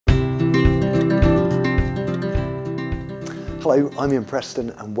Hello, I'm Ian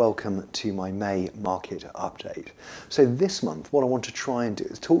Preston and welcome to my May market update. So this month what I want to try and do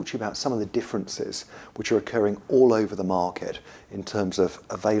is talk to you about some of the differences which are occurring all over the market in terms of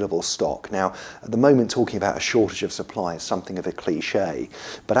available stock. Now at the moment talking about a shortage of supply is something of a cliche,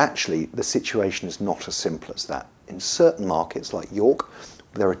 but actually the situation is not as simple as that. In certain markets like York,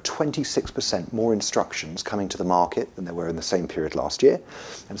 there are 26% more instructions coming to the market than there were in the same period last year,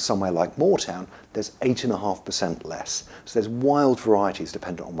 and somewhere like Moortown there's 8.5% less. So there's wild varieties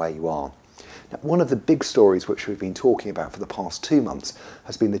dependent on where you are. Now, one of the big stories which we've been talking about for the past 2 months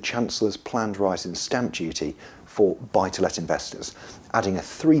has been the Chancellor's planned rise in stamp duty for buy-to-let investors, adding a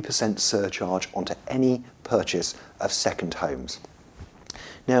 3% surcharge onto any purchase of second homes.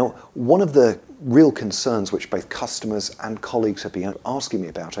 Now, one of the real concerns which both customers and colleagues have been asking me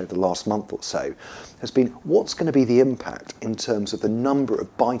about over the last month or so has been what's going to be the impact in terms of the number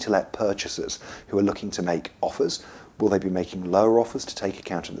of buy-to-let purchasers who are looking to make offers. Will they be making lower offers to take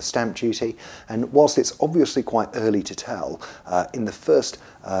account of the stamp duty? And whilst it's obviously quite early to tell, in the first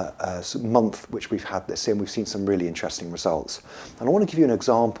month which we've had this in, we've seen some really interesting results. And I want to give you an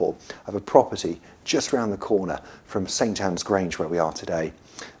example of a property just around the corner from St Anne's Grange where we are today.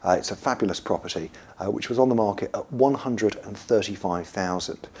 It's a fabulous property which was on the market at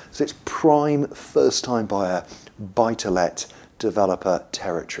 135,000. So it's prime first-time buyer, buy-to-let developer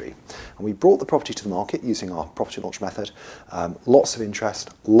territory. And we brought the property to the market using our property launch method. Lots of interest,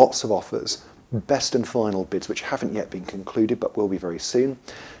 lots of offers, best and final bids which haven't yet been concluded but will be very soon.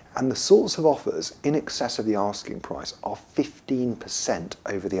 And the sorts of offers in excess of the asking price are 15%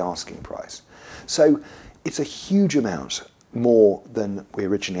 over the asking price. So it's a huge amount more than we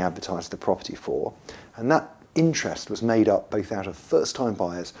originally advertised the property for, and that interest was made up both out of first-time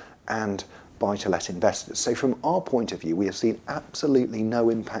buyers and buy-to-let investors. So from our point of view, we have seen absolutely no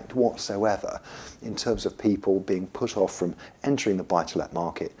impact whatsoever in terms of people being put off from entering the buy-to-let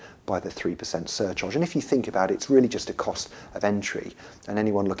market by the 3% surcharge. And if you think about it, it's really just a cost of entry, and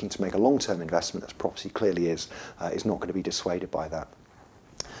anyone looking to make a long-term investment, as property clearly is not going to be dissuaded by that.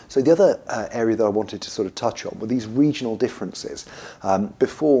 So the other area that I wanted to sort of touch on were these regional differences.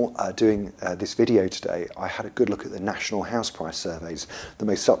 Before doing this video today, I had a good look at the national house price surveys. The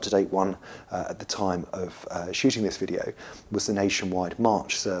most up-to-date one at the time of shooting this video was the nationwide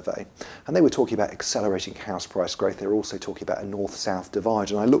March survey. And they were talking about accelerating house price growth. They were also talking about a north-south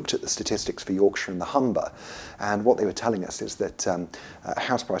divide. And I looked at the statistics for Yorkshire and the Humber, and what they were telling us is that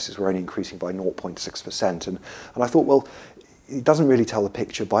house prices were only increasing by 0.6%. And I thought, well, it doesn't really tell the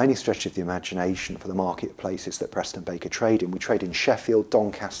picture by any stretch of the imagination for the marketplaces that Preston Baker trade in. We trade in Sheffield,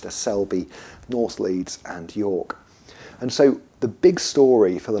 Doncaster, Selby, North Leeds and York. And so the big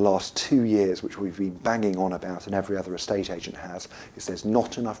story for the last 2 years, which we've been banging on about and every other estate agent has, is there's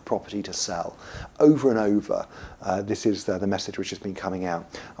not enough property to sell. Over and over, this is the message which has been coming out.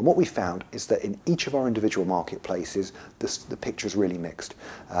 And what we found is that in each of our individual marketplaces, the picture is really mixed.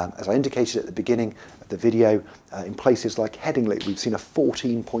 As I indicated at the beginning of the video, in places like Headingley, we've seen a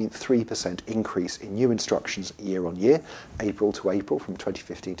 14.3% increase in new instructions year on year, April to April from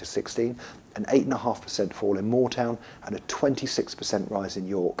 2015 to 16, an 8.5% fall in Moortown and a 26% rise in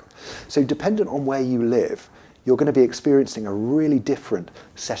York. So dependent on where you live, you're going to be experiencing a really different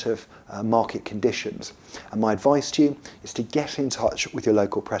set of market conditions. And my advice to you is to get in touch with your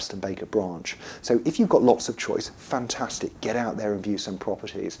local Preston Baker branch. So if you've got lots of choice, fantastic, get out there and view some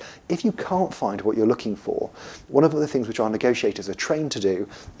properties. If you can't find what you're looking for, one of the things which our negotiators are trained to do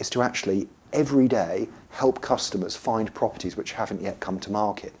is to actually every day help customers find properties which haven't yet come to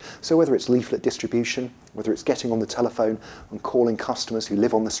market. So whether it's leaflet distribution, whether it's getting on the telephone and calling customers who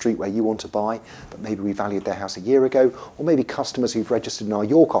live on the street where you want to buy, but maybe we valued their house a year ago, or maybe customers who've registered in our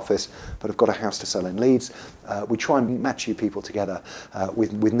York office but have got a house to sell in Leeds, we try and match you people together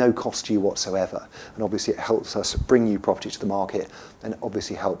with no cost to you whatsoever. And obviously it helps us bring new property to the market, and it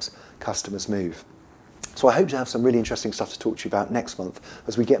obviously helps customers move. So I hope to have some really interesting stuff to talk to you about next month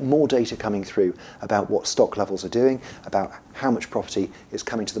as we get more data coming through about what stock levels are doing, about how much property is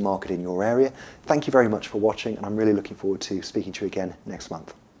coming to the market in your area. Thank you very much for watching, and I'm really looking forward to speaking to you again next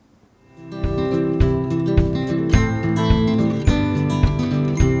month.